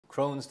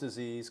Crohn's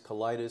disease,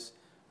 colitis.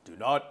 Do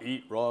not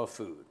eat raw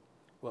food.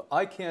 Well,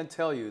 I can't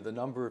tell you the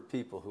number of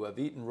people who have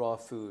eaten raw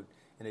food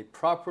in a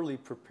properly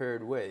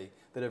prepared way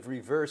that have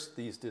reversed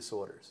these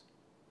disorders.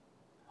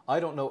 I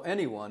don't know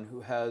anyone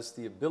who has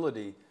the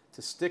ability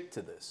to stick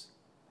to this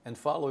and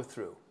follow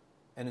through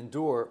and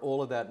endure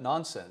all of that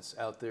nonsense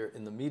out there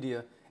in the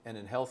media and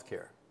in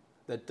healthcare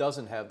that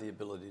doesn't have the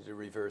ability to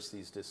reverse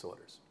these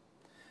disorders.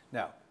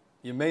 Now,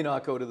 you may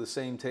not go to the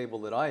same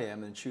table that I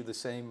am and chew the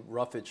same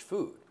roughage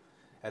food.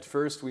 At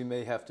first, we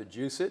may have to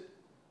juice it.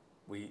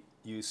 We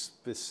use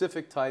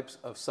specific types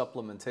of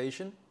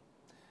supplementation.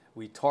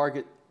 We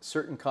target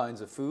certain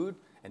kinds of food,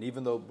 and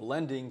even though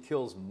blending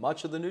kills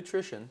much of the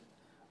nutrition,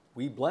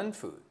 we blend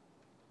food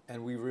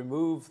and we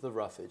remove the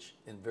roughage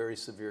in very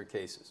severe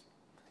cases.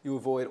 You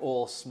avoid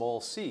all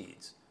small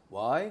seeds.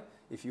 Why?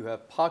 If you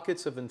have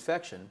pockets of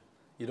infection,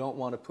 you don't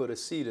want to put a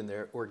seed in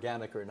there,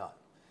 organic or not,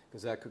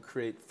 because that could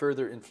create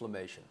further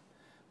inflammation.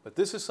 But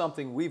this is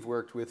something we've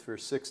worked with for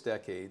 6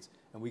 decades,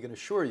 and we can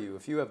assure you,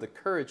 if you have the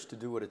courage to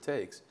do what it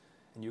takes,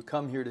 and you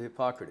come here to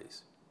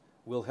Hippocrates,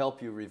 we'll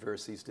help you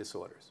reverse these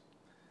disorders.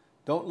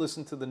 Don't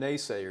listen to the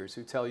naysayers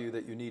who tell you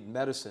that you need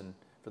medicine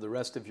for the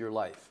rest of your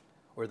life,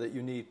 or that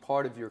you need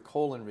part of your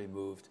colon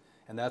removed,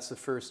 and that's the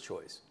first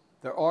choice.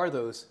 There are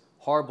those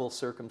horrible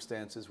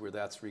circumstances where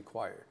that's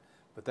required,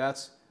 but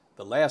that's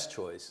the last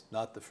choice,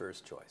 not the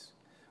first choice.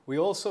 We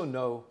also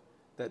know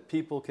that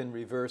people can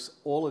reverse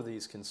all of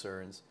these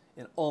concerns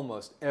in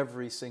almost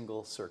every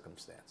single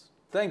circumstance.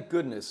 Thank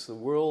goodness the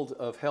world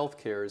of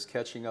healthcare is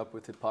catching up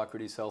with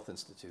Hippocrates Health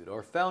Institute.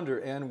 Our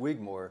founder, Ann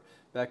Wigmore,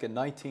 back in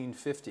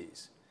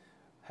 1950s,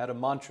 had a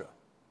mantra: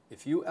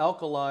 if you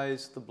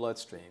alkalize the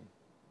bloodstream,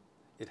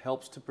 it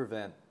helps to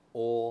prevent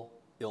all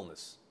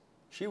illness.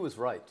 She was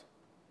right.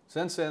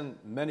 Since then,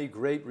 many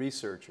great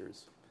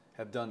researchers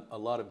have done a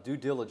lot of due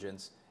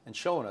diligence and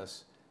shown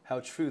us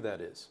how true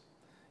that is.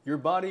 Your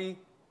body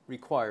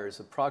requires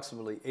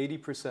approximately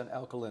 80%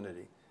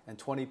 alkalinity and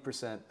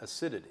 20%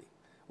 acidity,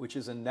 which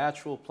is in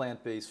natural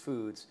plant-based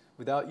foods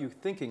without you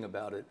thinking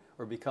about it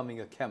or becoming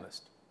a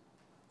chemist.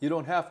 You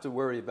don't have to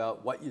worry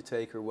about what you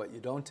take or what you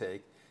don't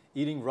take.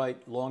 Eating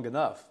right long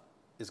enough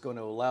is going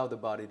to allow the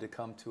body to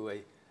come to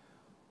a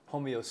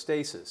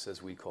homeostasis,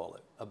 as we call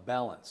it, a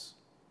balance,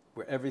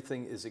 where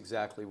everything is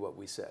exactly what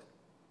we said.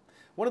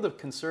 One of the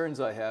concerns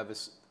I have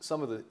is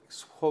some of the,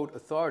 quote,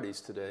 authorities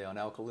today on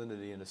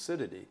alkalinity and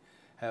acidity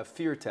have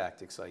fear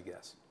tactics, I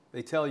guess.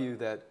 They tell you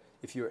that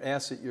if you're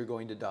acid, you're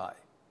going to die.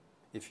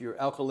 If your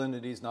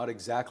alkalinity is not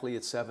exactly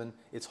at 7,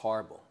 it's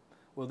horrible.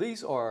 Well,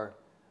 these are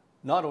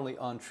not only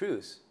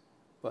untruths,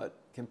 but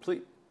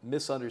complete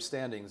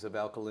misunderstandings of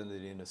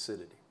alkalinity and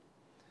acidity.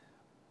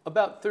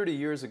 About 30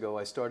 years ago,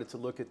 I started to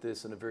look at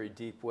this in a very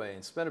deep way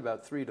and spent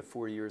about 3 to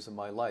 4 years of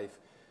my life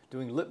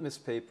doing litmus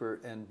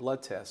paper and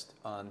blood tests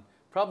on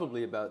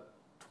probably about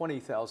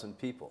 20,000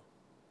 people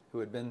who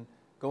had been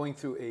going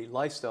through a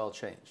lifestyle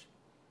change.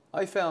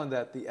 I found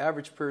that the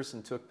average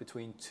person took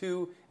between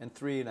 2 and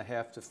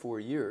 3.5 to 4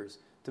 years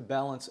to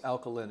balance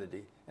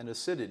alkalinity and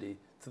acidity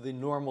to the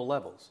normal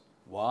levels.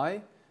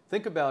 Why?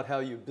 Think about how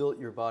you built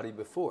your body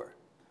before,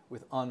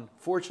 with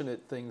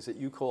unfortunate things that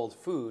you called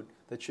food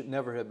that should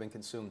never have been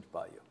consumed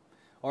by you.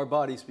 Our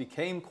bodies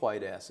became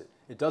quite acid.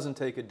 It doesn't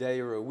take a day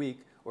or a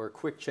week or a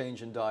quick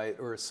change in diet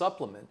or a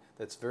supplement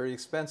that's very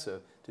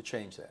expensive to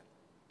change that.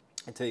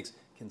 It takes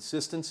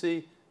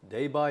consistency,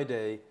 day by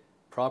day,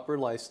 proper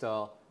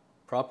lifestyle,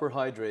 proper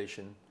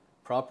hydration,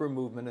 proper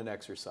movement and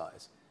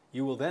exercise.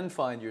 You will then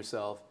find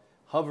yourself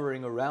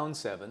hovering around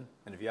 7,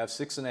 and if you have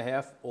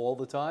 6.5 all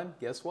the time,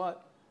 guess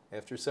what?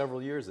 After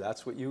several years,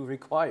 that's what you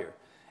require.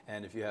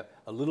 And if you have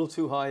a little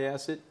too high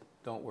acid,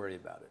 don't worry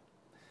about it.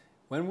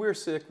 When we're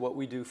sick, what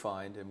we do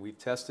find, and we've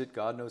tested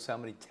God knows how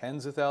many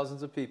tens of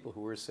thousands of people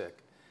who are sick,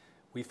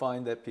 we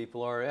find that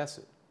people are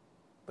acid.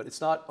 But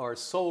it's not our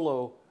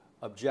solo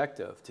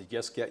objective to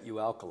just get you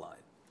alkaline.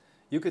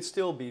 You could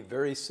still be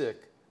very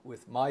sick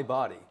with my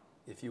body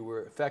if you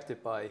were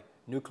affected by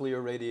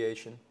nuclear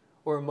radiation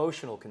or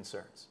emotional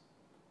concerns.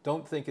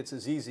 Don't think it's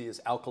as easy as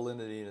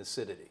alkalinity and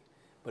acidity,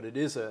 but it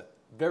is a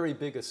very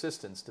big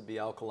assistance to be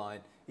alkaline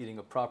eating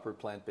a proper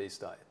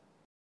plant-based diet.